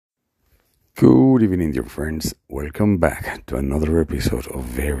Good evening, dear friends. Welcome back to another episode of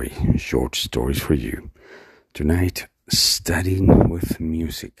very short stories for you. Tonight, studying with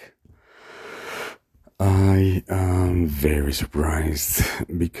music. I am very surprised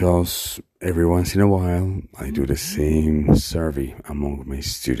because every once in a while I do the same survey among my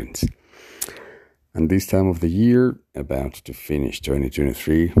students. And this time of the year, about to finish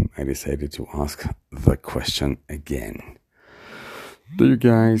 2023, I decided to ask the question again. Do you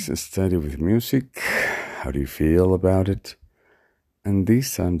guys study with music? How do you feel about it? And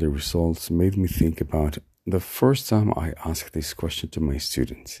this time the results made me think about the first time I asked this question to my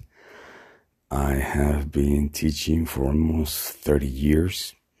students. I have been teaching for almost 30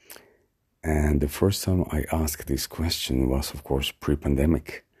 years. And the first time I asked this question was, of course,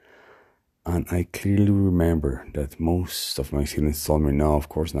 pre-pandemic. And I clearly remember that most of my students told me, no, of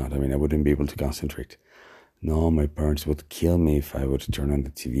course not. I wouldn't be able to concentrate. No, my parents would kill me if I would turn on the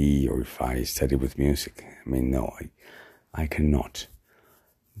TV or if I studied with music. No, I cannot.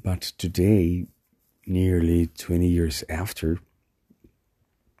 But today, nearly 20 years after,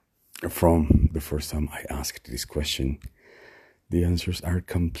 from the first time I asked this question, the answers are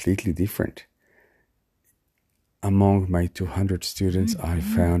completely different. Among my 200 students, I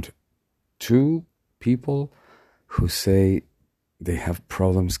found 2 people who say they have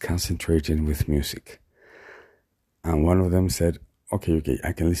problems concentrating with music. And one of them said, okay,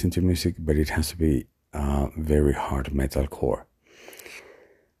 I can listen to music, but it has to be very hard metalcore.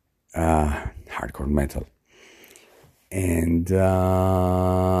 Hardcore metal. And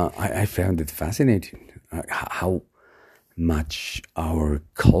I found it fascinating how much our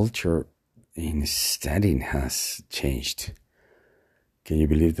culture in studying has changed. Can you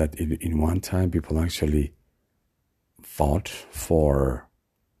believe that in one time people actually fought for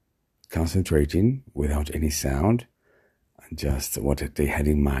concentrating without any sound, just what they had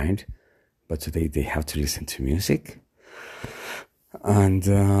in mind, but today they have to listen to music? And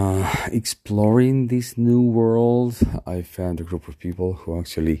exploring this new world, I found a group of people who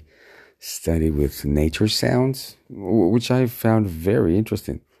actually study with nature sounds, which I found very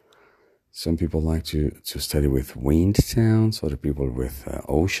interesting. Some people like to study with wind sounds, other people with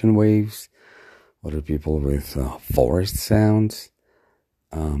ocean waves, other people with forest sounds.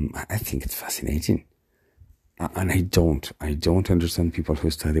 I think it's fascinating. And I don't understand people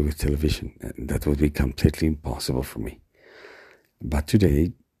who study with television. That would be completely impossible for me. But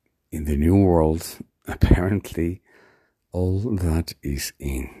today, in the new world, apparently, all that is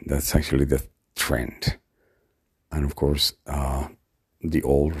in. That's actually the trend. And of course, the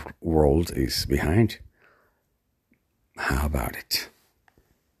old world is behind. How about it?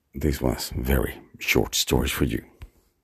 This was very short stories for you.